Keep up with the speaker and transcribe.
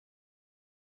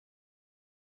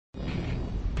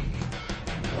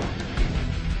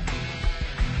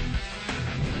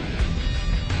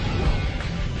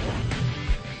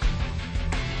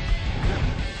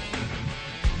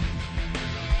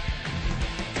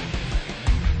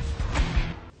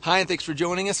Hi, and thanks for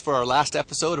joining us for our last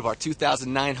episode of our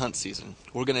 2009 hunt season.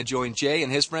 We're going to join Jay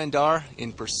and his friend Dar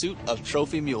in pursuit of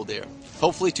trophy mule deer.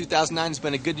 Hopefully 2009 has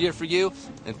been a good year for you,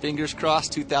 and fingers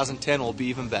crossed 2010 will be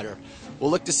even better.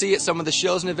 We'll look to see you at some of the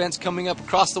shows and events coming up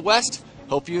across the West.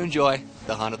 Hope you enjoy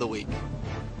the Hunt of the Week.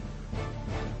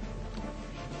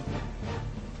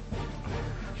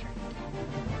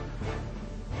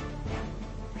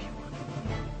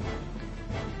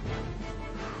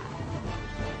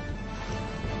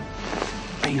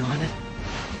 Are you on it?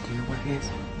 Do you know where he is?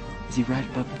 Is he right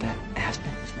above that aspen?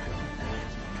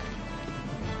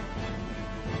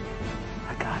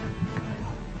 I got him.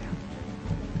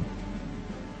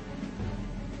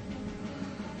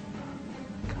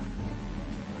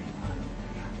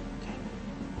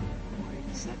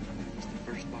 He's the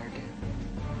first bar down.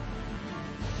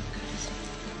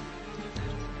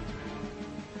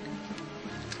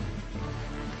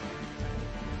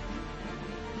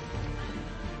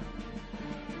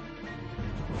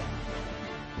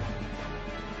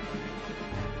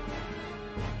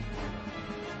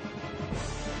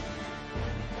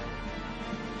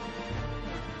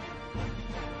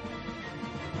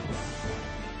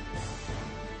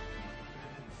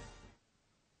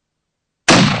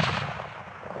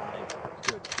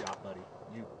 Good job, buddy.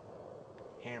 You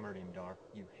hammered him, Dar.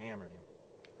 You hammered him.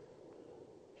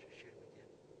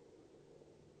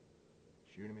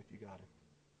 Shoot him if you got him.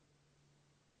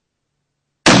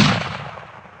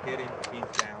 Hit him.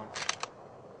 He's down.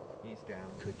 He's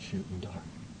down. Good shooting, Dar.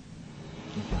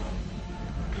 You got him.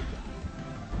 You got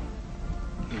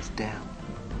him. He's down.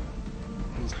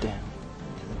 He's down.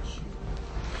 Good shoot.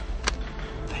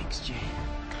 Thanks, Jay.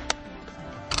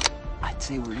 I'd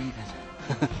say we're even.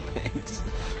 Thanks.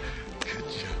 Good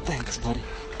job. Thanks, buddy.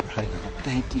 Right.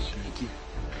 Thank you. Thank you.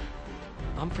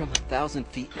 I'm from 1,000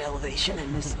 feet in elevation,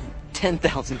 and this is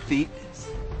 10,000 feet. It's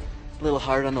a little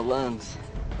hard on the lungs.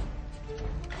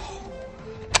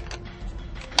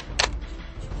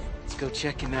 Let's go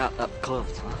check him out up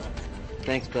close.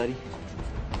 Thanks, buddy.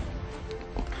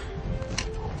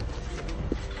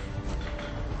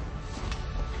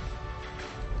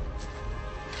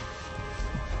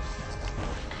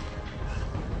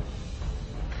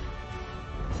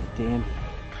 Damn.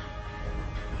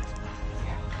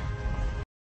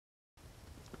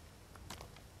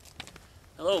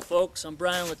 Hello folks, I'm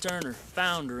Brian LaTurner,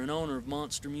 founder and owner of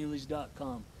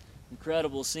MonsterMuleys.com.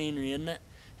 Incredible scenery, isn't it?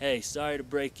 Hey, sorry to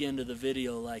break into the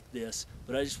video like this,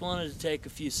 but I just wanted to take a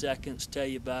few seconds to tell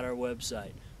you about our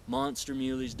website,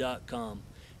 MonsterMuleys.com.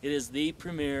 It is the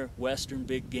premier Western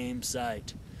big game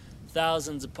site.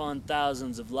 Thousands upon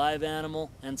thousands of live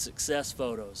animal and success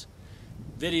photos.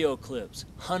 Video clips,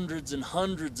 hundreds and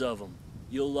hundreds of them.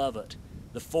 You'll love it.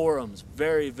 The forums,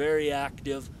 very, very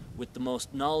active with the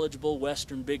most knowledgeable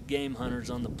Western big game hunters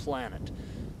on the planet.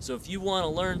 So if you want to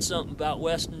learn something about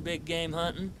Western big game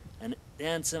hunting and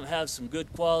have some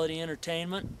good quality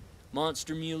entertainment,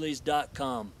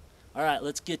 MonsterMuleys.com. All right,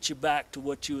 let's get you back to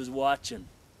what you was watching.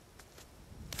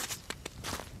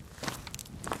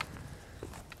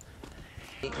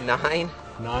 Nine.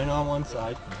 9 on one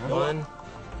side. 1,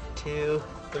 2,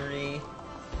 3,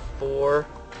 4.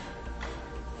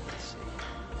 Let's see.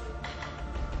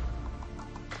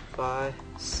 5,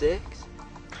 6.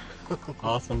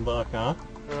 Awesome buck, huh?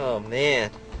 Oh man.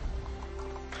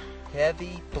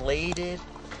 Heavy bladed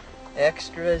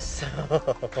extras.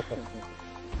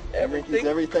 Everything. He's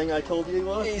everything I told you he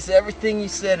was? He's everything you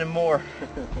said and more.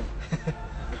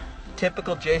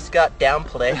 Typical J. Scott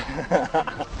downplay.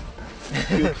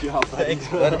 Good job, buddy. Thanks,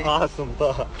 buddy. Awesome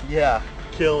buck. Yeah.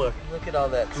 Killer. Look at all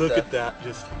that Look stuff. at that.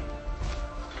 Just.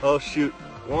 Oh shoot.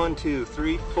 1, 2,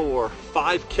 3, 4,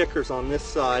 5 kickers on this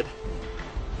side.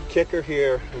 Kicker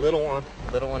here. Little one.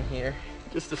 Little one here.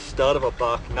 Just a stud of a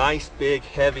buck. Nice, big,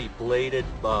 heavy, bladed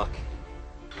buck.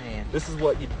 Man. This is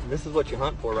what you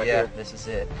hunt for right Yeah, here. this is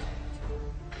it.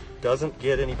 Doesn't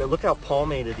get any, but look how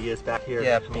palmated he is back here.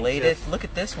 Yeah, I mean, bladed. just- Look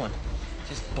at this one.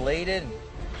 Just bladed.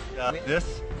 Yeah,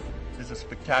 this is a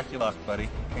spectacular buck, buddy.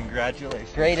 Congratulations.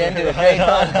 Great end to a great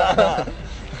hunt.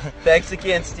 Thanks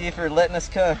again, Steve, for letting us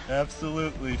come.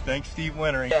 Absolutely. Thanks, Steve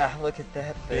Wintery. Yeah, look at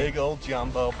that thing. Big old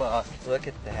jumbo buck. Look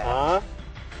at that. Huh?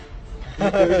 You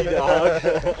dirty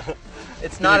dog.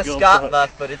 It's not a Big old Scott buck. buck,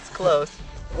 but it's close.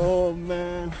 Oh,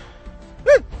 man.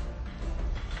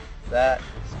 That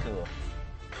is cool.